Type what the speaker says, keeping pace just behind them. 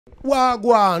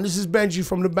Wagwan, this is Benji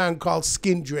from the band called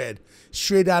Skindred.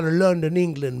 Straight out of London,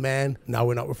 England, man. Now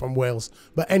we're not, we're from Wales.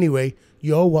 But anyway,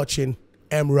 you're watching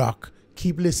M-Rock.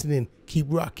 Keep listening, keep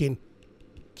rocking,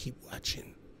 keep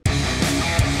watching.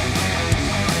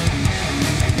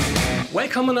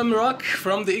 Welcome on M-Rock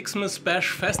from the Xmas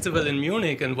Bash Festival in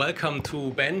Munich, and welcome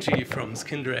to Benji from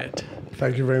Skindred.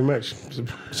 Thank you very much.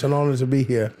 It's an honor to be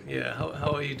here. Yeah,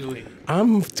 how are you doing?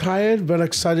 I'm tired but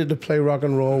excited to play rock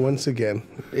and roll once again.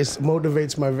 It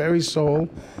motivates my very soul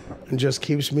and just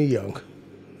keeps me young.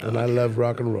 And I love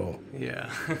rock and roll. Yeah.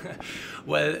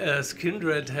 Well,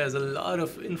 Skindred has a lot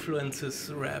of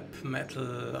influences: rap, metal,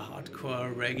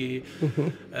 hardcore, reggae.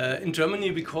 In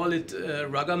Germany, we call it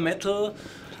ragga metal.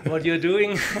 What you're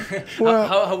doing? Well,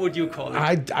 how would you call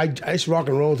it? It's rock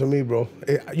and roll to me, bro.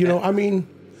 I mean,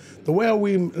 the way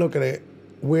we look at it,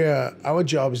 our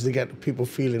job is to get the people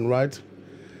feeling right.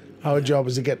 Our job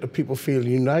is to get the people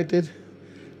feeling united.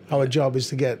 Our job is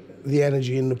to get the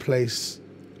energy in the place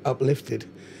uplifted.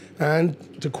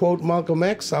 And to quote Malcolm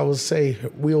X, I will say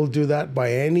we'll do that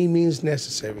by any means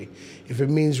necessary. If it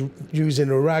means using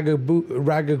a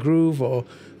ragga groove or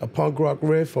a punk rock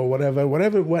riff or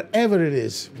whatever it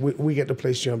is, we get the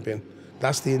place jumping.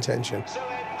 That's the intention.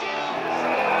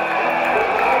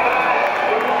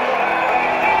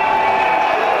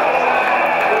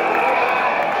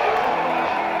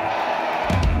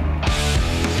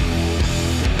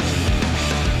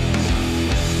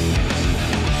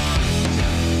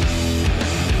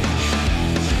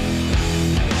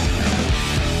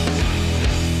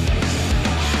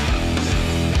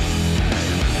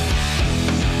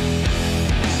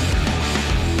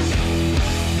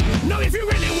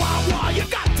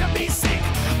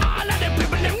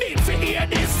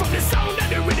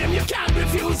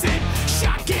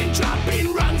 Shocking,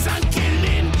 dropping, runs and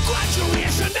killing.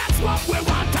 Graduation, that's what we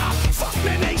want. Fuck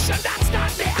the nation, that's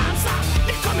not the answer.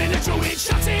 They come in the truth,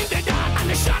 shots in the dark, and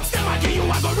the shots them I give you,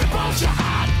 I go rip out your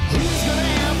heart. Who's gonna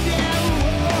help them?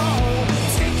 Oh,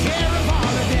 take care of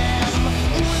all of them.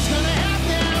 Who's gonna help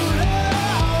them?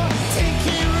 Oh, take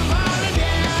care of all of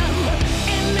them.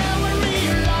 And now I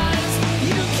realize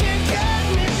you can't cut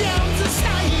me down to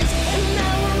size. And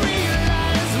now I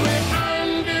realize we're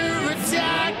under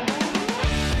attack.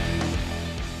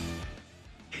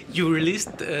 You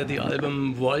released the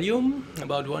album Volume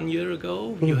about 1 year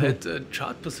ago. You had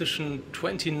chart position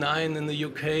 29 in the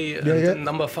UK and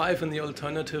number 5 in the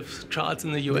alternative charts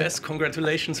in the US.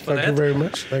 Congratulations for that. Thank you very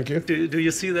much. Thank you. Do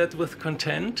you see that with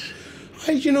content?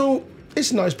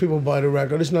 It's nice people buy the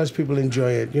record. It's nice people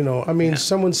enjoy it. I mean,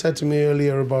 someone said to me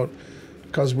earlier about,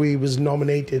 because we was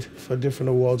nominated for different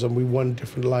awards and we won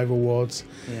different live awards.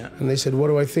 Yeah. And they said, what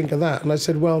do I think of that? And I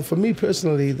said, well, for me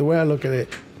personally, the way I look at it,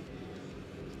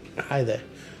 hi there.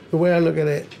 The way I look at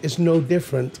it is no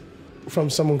different from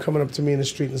someone coming up to me in the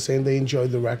street and saying they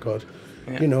enjoyed the record.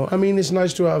 Yeah. I mean, it's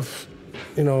nice to have,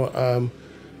 an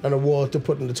award to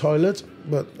put in the toilet,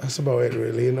 but that's about it,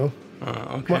 really.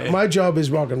 Okay. My job is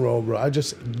rock and roll, bro. I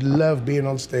just love being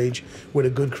on stage with a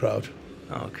good crowd.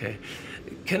 Okay.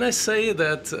 Can I say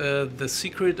that the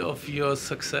secret of your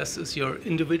success is your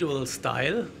individual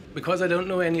style? Because I don't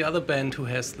know any other band who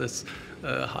has this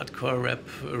hardcore rap,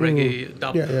 reggae,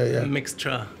 dub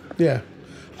mixture. Yeah.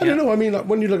 I don't know. I mean,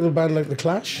 when you look at a band like The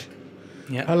Clash,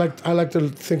 I like to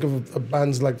think of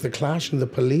bands like The Clash and The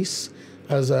Police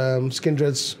as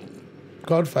Skindred's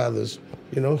godfathers,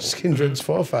 Skindred's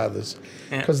forefathers.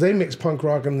 Because they mix punk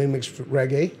rock and they mix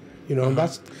reggae,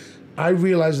 and I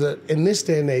realize that in this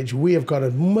day and age, we have got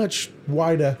a much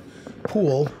wider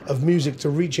pool of music to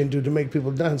reach into to make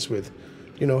people dance with,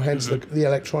 hence the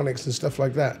electronics and stuff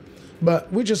like that.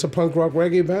 But we're just a punk rock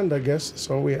reggae band, I guess,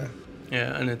 so we are.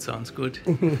 Yeah, and it sounds good.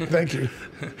 Thank you.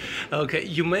 Okay,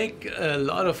 you make a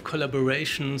lot of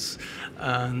collaborations,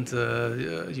 and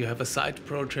you have a side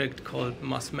project called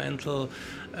Mass Mental,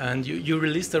 and you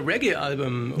released a reggae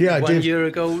album 1 year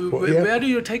ago. Where do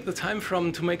you take the time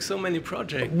from to make so many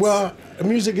projects? Well,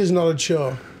 music is not a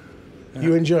chore.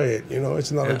 You enjoy it,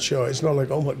 it's not a chore. It's not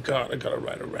like, oh my God, I gotta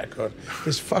write a record.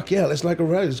 It's fuck yeah, it's like a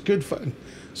ride, it's good fun.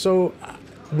 So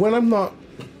when I'm not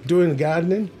doing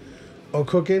gardening or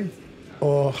cooking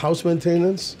or house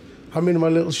maintenance, I'm in my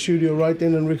little studio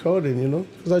writing and recording,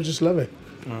 because I just love it.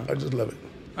 I just love it.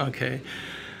 Okay.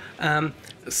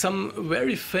 Some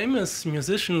very famous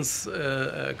musicians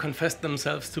confessed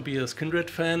themselves to be a Skindred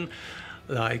fan,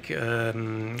 like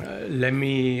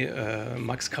Lemmy,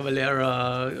 Max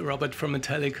Cavalera, Robert from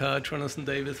Metallica, Jonathan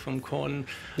Davis from Korn.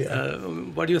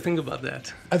 What do you think about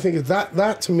that? I think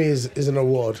that to me is an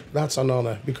award. That's an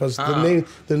honor, because the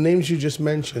names you just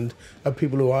mentioned are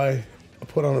people who I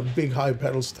put on a big high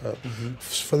pedestal.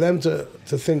 For them to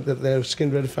think that they're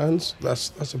Skindred fans,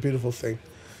 that's a beautiful thing.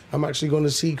 I'm actually going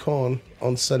to see Korn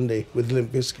on Sunday with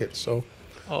Limp Bizkit, so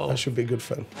that should be good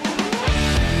fun.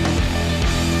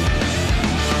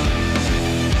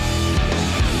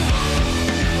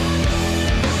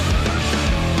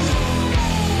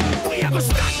 We are gonna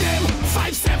stack them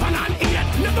 5, 7, and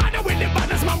 8. No matter with the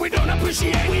banners, man, we don't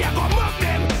appreciate. We are gonna mug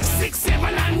them 6,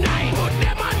 7, and 9. Put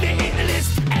them on the hit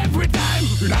list every time.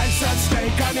 Life's at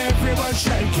stake and everyone's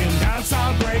shaking. Dance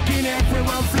all breaking,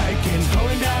 everyone flaking.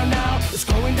 Going down now, it's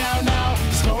going down now.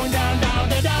 It's going down, down,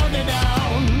 down, down,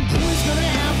 down. Who's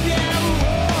gonna help them?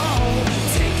 Oh,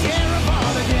 take care of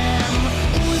all of them.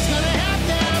 Who's gonna help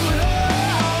them?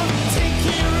 Oh, take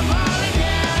care of all of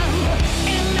them.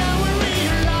 And now we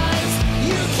realize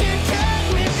you can't cut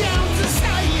me down to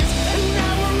size. And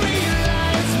now we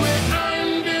realize we're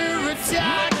under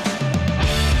attack.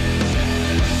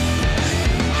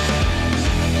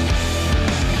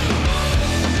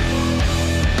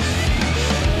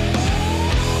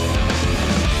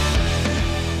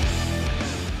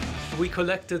 We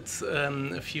collected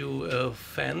a few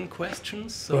fan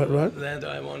questions, so Right. that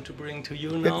I want to bring to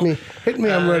you now. Hit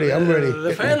me, I'm ready, I'm ready. The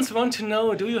Hit me. fans want to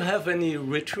know, do you have any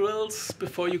rituals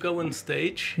before you go on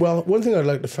stage? Well, one thing I'd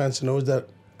like the fans to know is that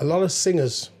a lot of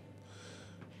singers,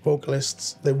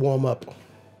 vocalists, they warm up.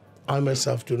 I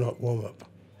myself do not warm up.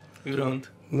 You don't?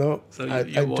 No, So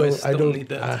your voice don't need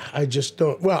that? I just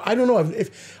don't. Well, I don't know.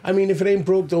 If it ain't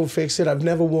broke, don't fix it. I've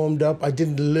never warmed up. I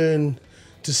didn't learn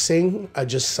to sing. I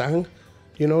just sang.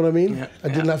 You know what I mean? Yeah, I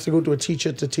didn't have to go to a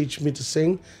teacher to teach me to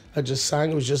sing. I just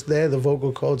sang. It was just there. The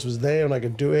vocal cords was there, and I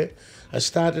could do it. I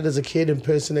started as a kid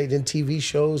impersonating TV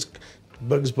shows,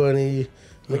 Bugs Bunny,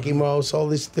 Mickey Mouse, all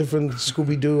these different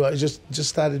Scooby-Doo. I just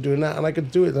started doing that, and I could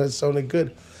do it, and it sounded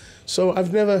good. So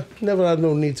I've never had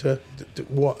no need to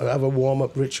have a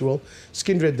warm-up ritual.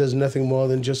 Skindred does nothing more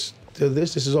than just do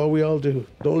this. This is all we all do.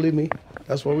 Don't leave me.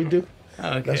 That's what we do.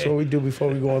 Okay. That's what we do before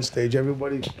we go on stage.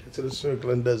 Everybody gets in a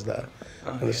circle and does that,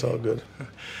 and it's all good.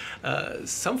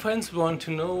 Some fans want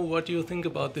to know what you think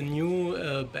about the new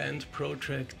band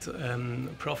project,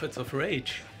 Prophets of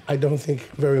Rage. I don't think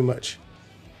very much.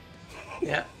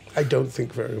 Yeah. I don't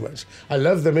think very much. I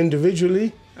love them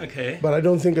individually, Okay. but I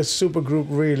don't think a supergroup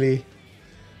really.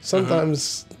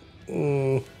 Sometimes,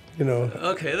 you know.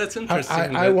 Okay, that's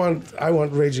interesting. I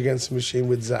want Rage Against the Machine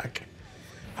with Zach.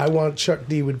 I want Chuck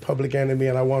D with Public Enemy,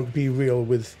 and I want Be Real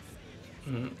with.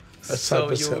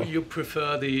 So you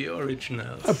prefer the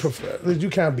originals? I prefer. You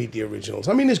can't beat the originals.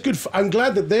 I mean, it's good. I'm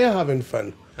glad that they're having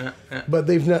fun, but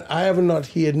they've not. I have not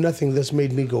heard nothing that's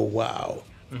made me go wow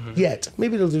yet.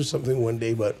 Maybe they'll do something one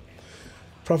day, but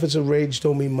Prophets of Rage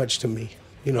don't mean much to me.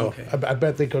 You know, Okay. I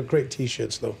bet they got great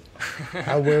T-shirts though.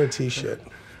 I'll wear a T-shirt.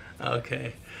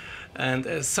 Okay.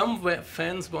 And some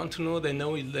fans want to know, they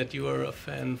know that you are a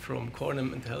fan from Korn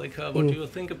and Metallica. What do you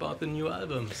think about the new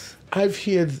albums? I've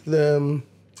heard them.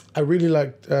 I really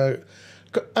liked. An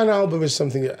album is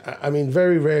something. I mean,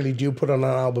 very rarely do you put on an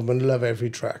album and love every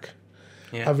track.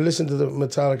 Yeah. I've listened to the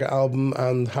Metallica album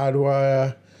and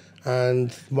Hardwire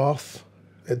and Moth.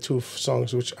 They're two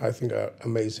songs which I think are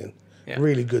amazing. Yeah.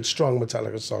 Really good, strong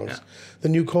Metallica songs. Yeah. The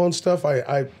new Korn stuff,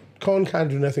 Korn can't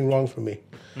do nothing wrong for me.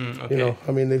 Okay. You know,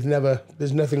 I mean, there's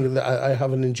nothing that I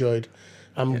haven't enjoyed.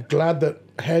 I'm glad that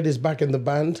Head is back in the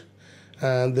band,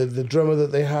 and the drummer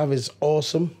that they have is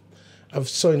awesome. I've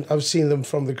seen them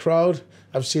from the crowd.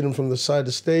 I've seen them from the side of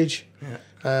the stage,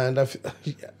 and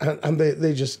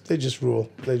they just rule.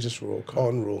 They just rule.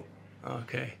 Korn rule.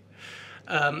 Okay.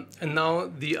 And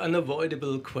now the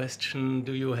unavoidable question,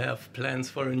 do you have plans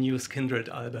for a new Skindred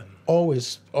album?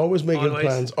 Always making Always?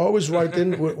 plans. Always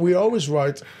writing. we always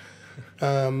write.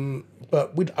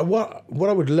 But what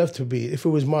I would love to be, if it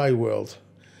was my world,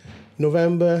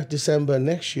 November, December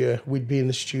next year, we'd be in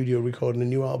the studio recording a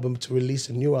new album to release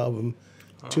a new album,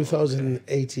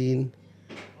 2018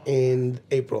 in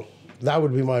April. That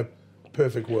would be my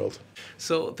perfect world.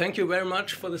 So thank you very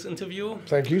much for this interview.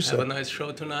 Thank you, sir. Have a nice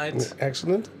show tonight.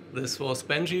 Excellent. This was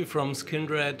Benji from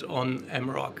Skindred on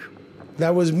M-Rock.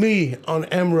 That was me on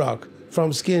M-Rock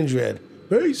from Skindred.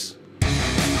 Peace.